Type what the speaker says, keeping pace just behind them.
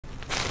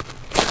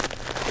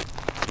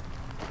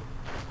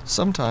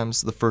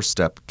Sometimes the first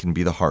step can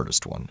be the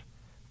hardest one,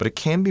 but it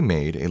can be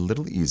made a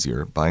little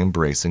easier by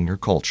embracing your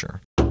culture.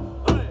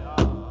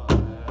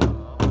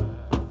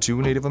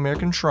 2 Native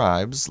American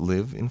tribes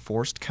live in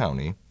Forest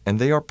County, and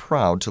they are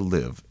proud to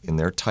live in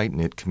their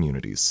tight-knit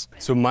communities.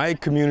 So my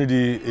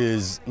community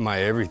is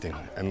my everything.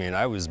 I mean,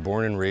 I was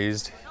born and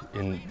raised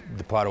in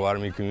the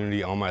Potawatomi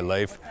community all my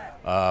life.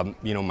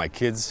 You know, my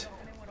kids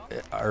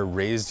are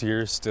raised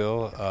here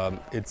still.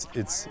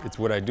 It's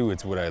what I do,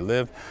 it's what I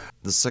live.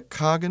 The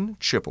Sakaugan,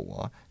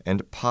 Chippewa,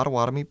 and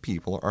Potawatomi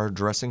people are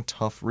addressing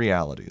tough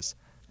realities.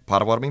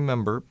 Potawatomi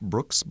member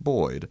Brooks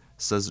Boyd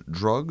says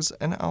drugs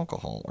and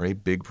alcohol are a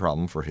big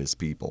problem for his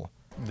people.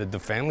 The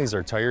families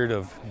are tired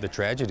of the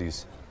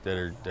tragedies that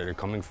are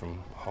coming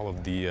from all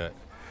of the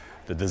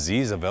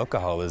disease of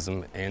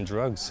alcoholism and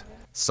drugs.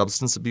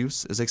 Substance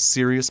abuse is a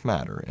serious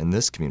matter, and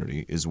this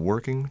community is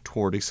working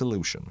toward a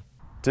solution.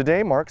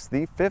 Today marks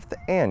the 5th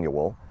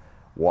annual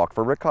Walk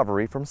for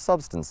Recovery from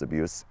Substance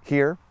Abuse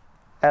here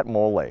at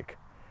Mole Lake.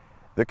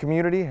 The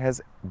community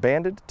has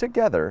banded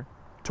together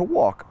to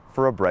walk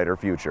for a brighter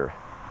future.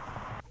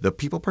 The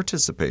people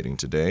participating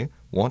today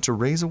want to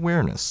raise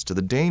awareness to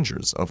the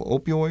dangers of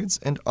opioids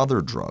and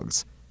other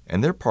drugs,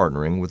 and they're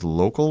partnering with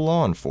local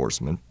law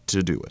enforcement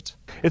to do it.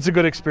 It's a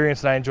good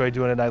experience, and I enjoy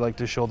doing it. I like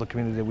to show the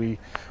community that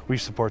we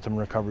support them in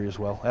recovery as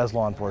well as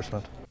law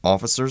enforcement.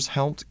 Officers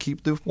helped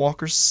keep the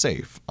walkers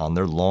safe on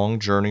their long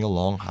journey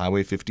along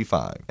Highway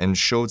 55 and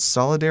showed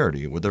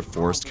solidarity with their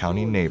Forest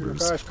County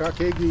neighbors,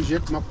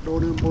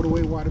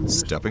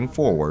 stepping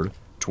forward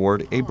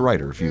toward a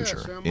brighter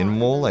future. In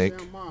Mole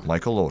Lake,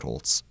 Michael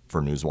Lotholtz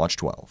for Newswatch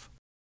 12.